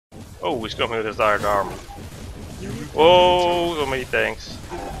Oh, he's coming with his iron army. Oh, so many tanks.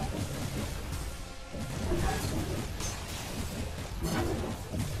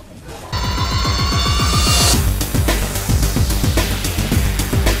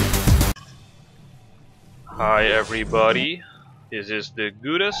 Hi everybody, this is the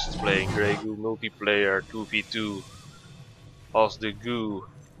Goodest playing Grey Goo multiplayer 2v2 as the Goo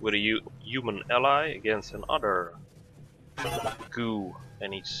with a human ally against another Goo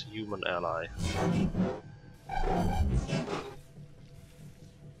and its human ally.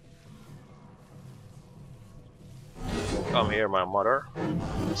 Come here, my mother.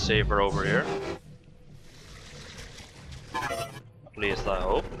 Let's save her over here. At least I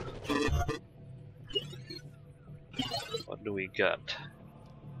hope. What do we got?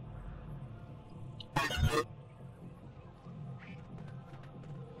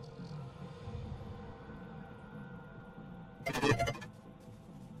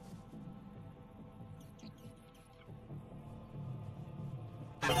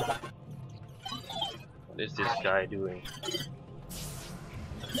 What is this guy doing?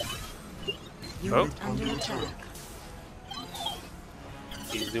 Oh,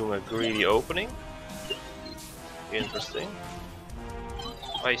 he's doing a greedy opening. Interesting.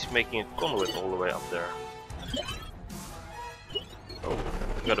 Why is he making a conduit all the way up there? Oh,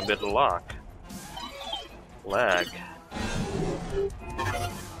 got a bit of lag.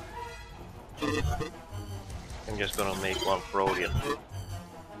 I'm just gonna make one Freudian.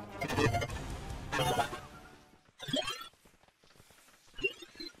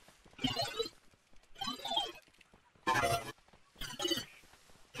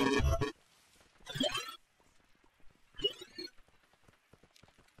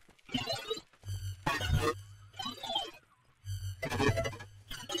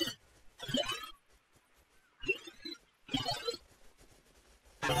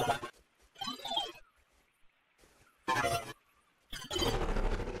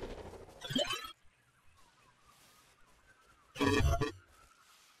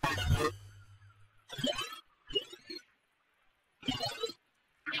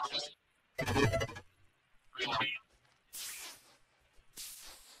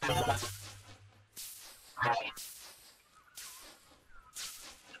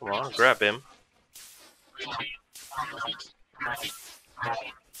 Come on, grab him.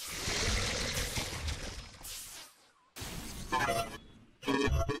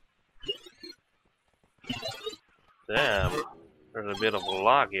 Damn, there's a bit of a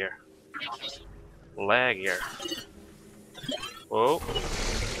lag here. Whoa.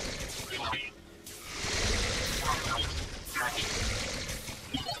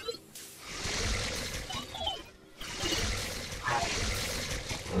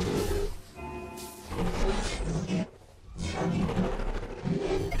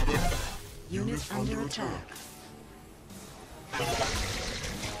 Unit under attack.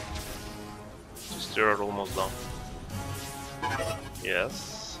 This turret almost done.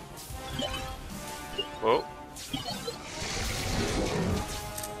 Yes. Whoa.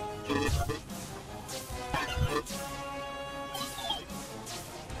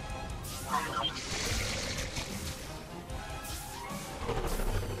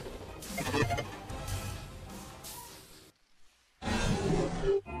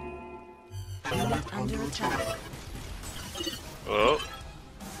 Unit under attack. Oh.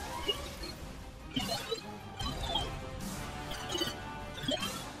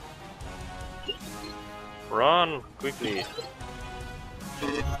 Run quickly.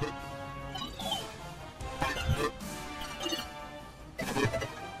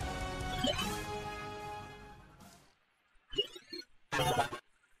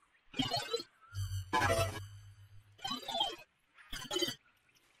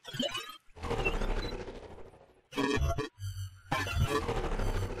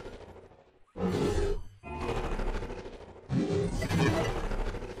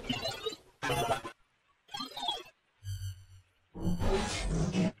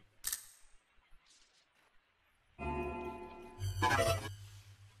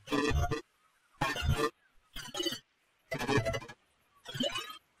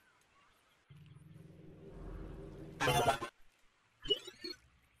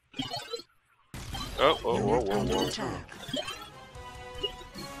 Oh, whoa. Attack.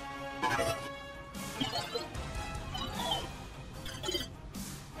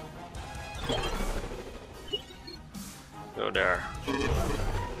 Go there.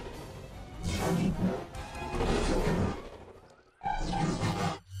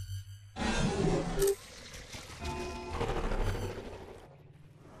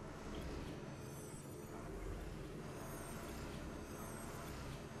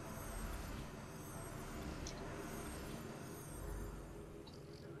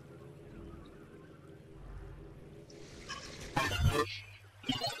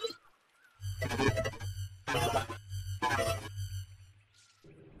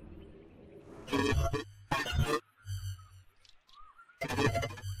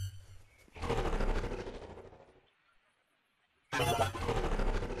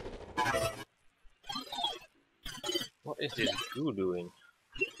 What is this goo doing?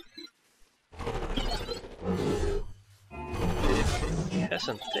 It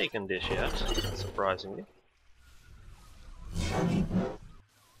hasn't taken this yet, surprisingly.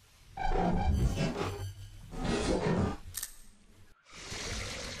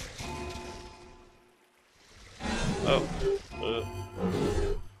 Oh.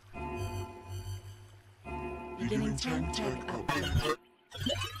 Beginning tank tech upgrade.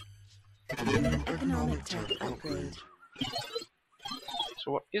 Beginning economic tech upgrade.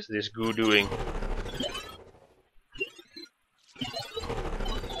 So what is this goo doing?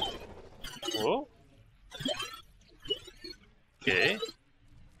 Whoa. Okay.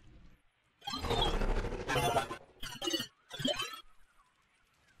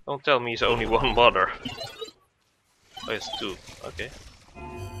 Don't tell me it's only one mother. Oh, it's two. Okay.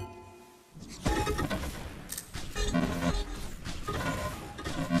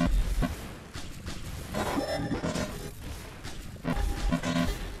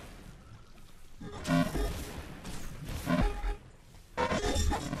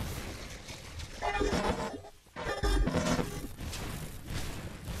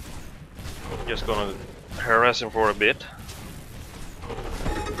 Just gonna harass him for a bit.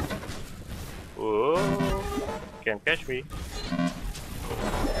 Whoa! Can't catch me.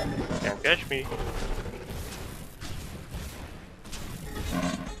 Can't catch me.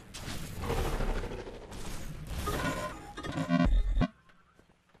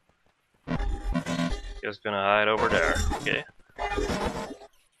 Just gonna hide over there. Okay.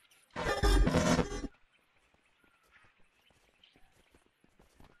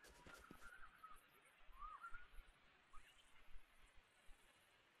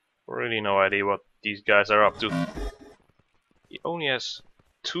 Really no idea what these guys are up to. He only has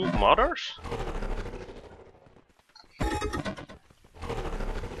two mothers?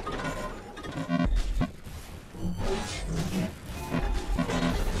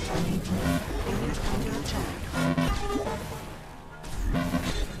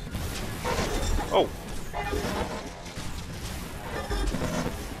 Oh!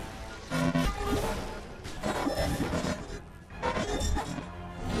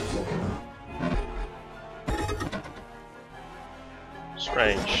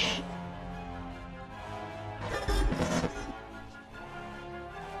 Strange.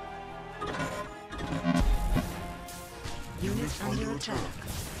 Unit under attack.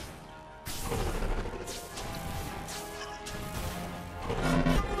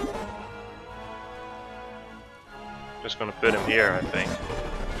 Just gonna put him here, I think.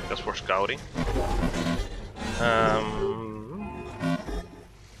 Just for scouting.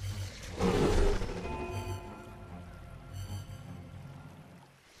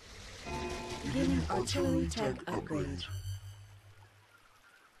 Beginning artillery tech upgrade.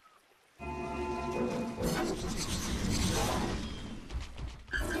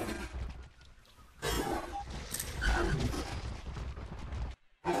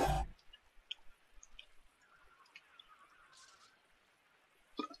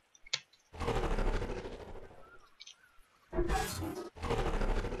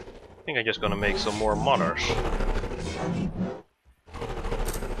 I think I'm just gonna make some more mothers.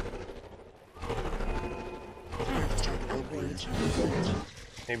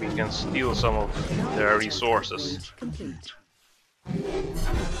 Maybe we can steal some of their resources.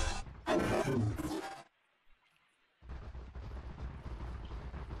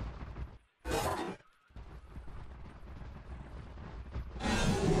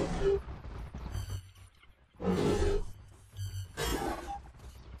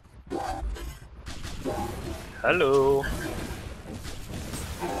 Hello.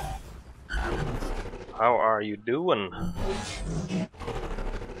 How are you doing?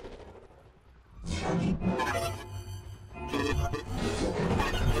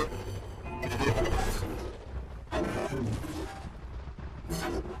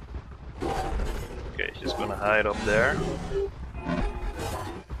 Okay, she's gonna hide up there.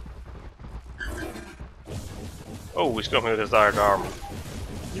 Oh, he's coming with his iron arm.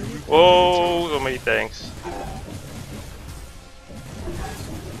 Whoa, so many tanks.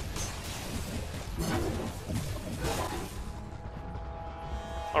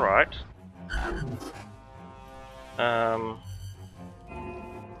 Alright.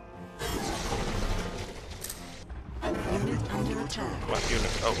 Unit under attack. What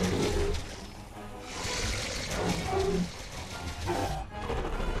unit? Oh.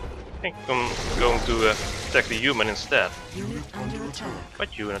 I think I'm going to attack the human instead. Unit under attack.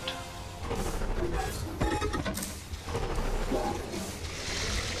 What unit?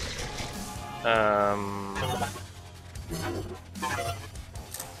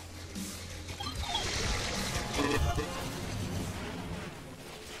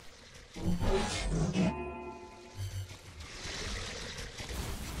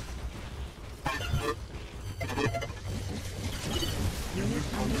 Unit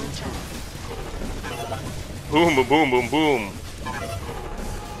under attack. Boom, boom, boom, boom, boom.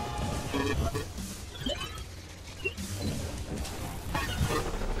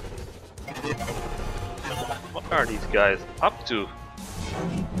 What are these guys up to?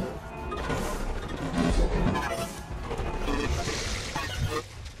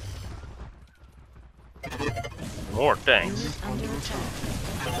 More tanks. Unit under attack.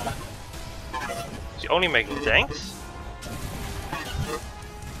 Is he only making tanks?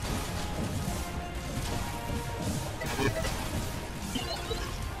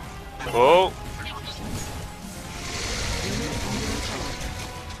 Oh!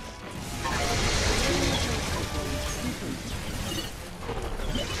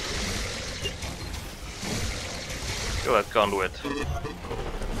 Kill that conduit.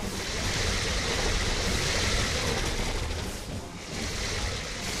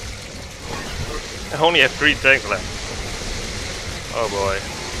 I only have 3 tanks left. Oh boy.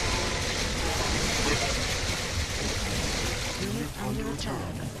 Unit under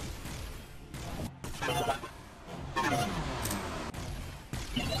attack.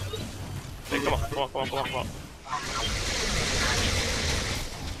 Hey, come on, come on, come on, come on, come on.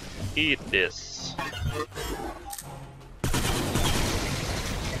 Eat this.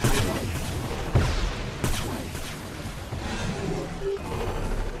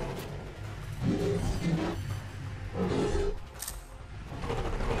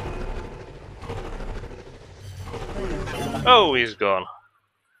 Oh, he's gone.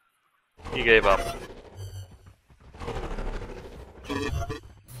 He gave up.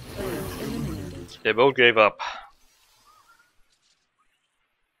 They both gave up.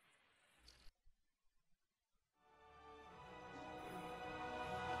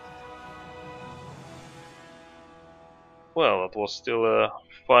 Well, that was still a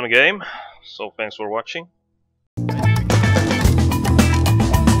fun game, so thanks for watching.